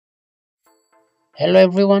Hello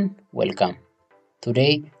everyone, welcome.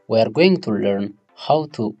 Today we are going to learn how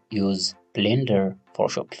to use Blender for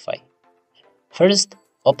Shopify. First,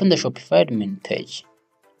 open the Shopify admin page.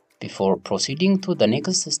 Before proceeding to the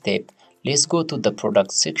next step, let's go to the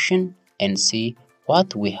product section and see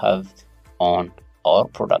what we have on our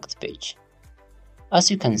product page.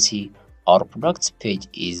 As you can see, our products page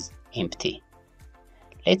is empty.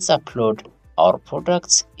 Let's upload our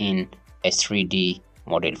products in a 3D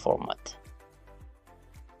model format.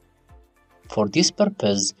 For this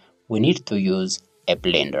purpose, we need to use a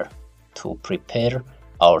Blender to prepare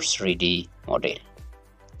our 3D model.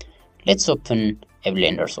 Let's open a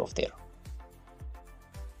Blender software.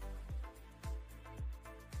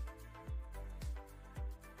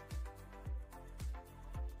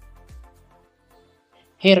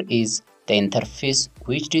 Here is the interface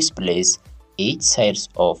which displays each side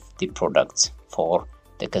of the products for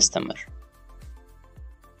the customer.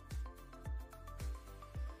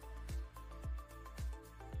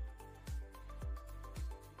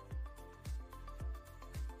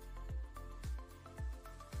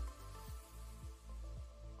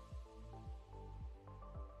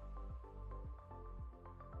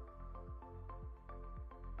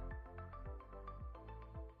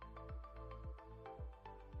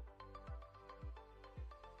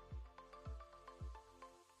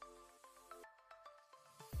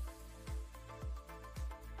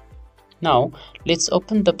 Now, let's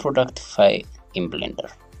open the product file in Blender.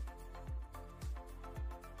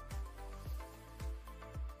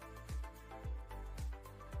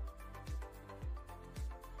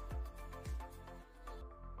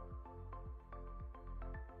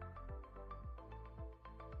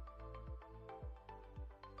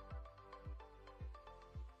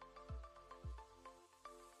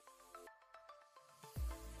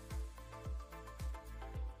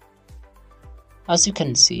 As you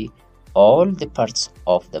can see, all the parts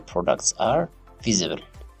of the products are visible,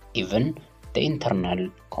 even the internal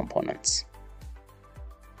components.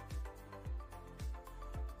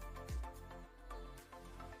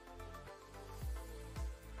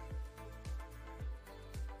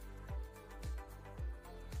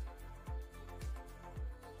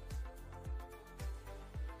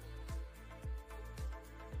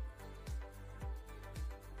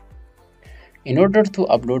 In order to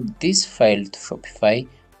upload this file to Shopify,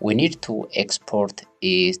 we need to export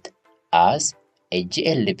it as a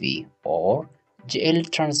GLB or GL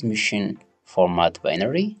transmission format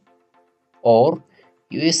binary or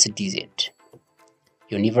USDZ,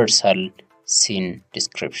 Universal Scene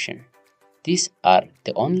Description. These are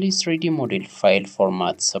the only 3D model file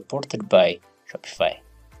formats supported by Shopify.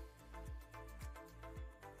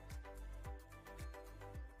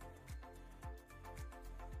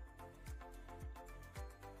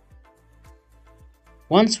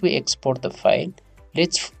 Once we export the file,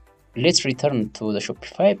 let's return to the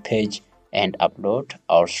Shopify page and upload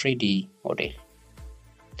our 3D model.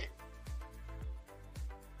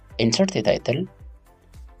 Insert the title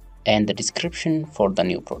and the description for the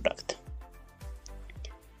new product.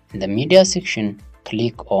 In the media section,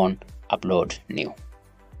 click on Upload New.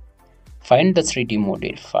 Find the 3D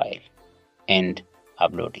model file and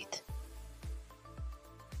upload it.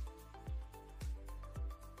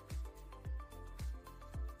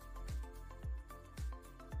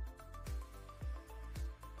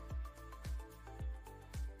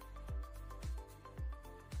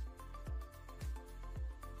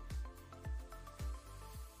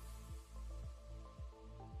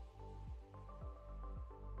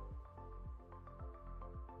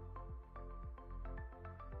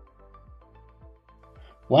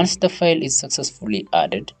 Once the file is successfully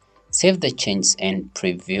added, save the changes and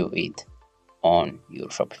preview it on your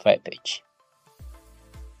Shopify page.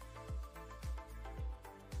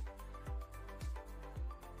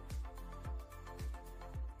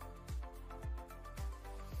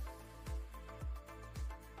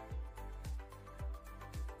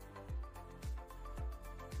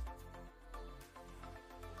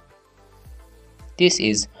 This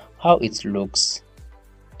is how it looks,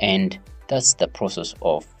 and that's the process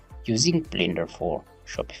of using Blender for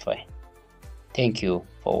Shopify. Thank you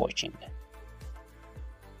for watching.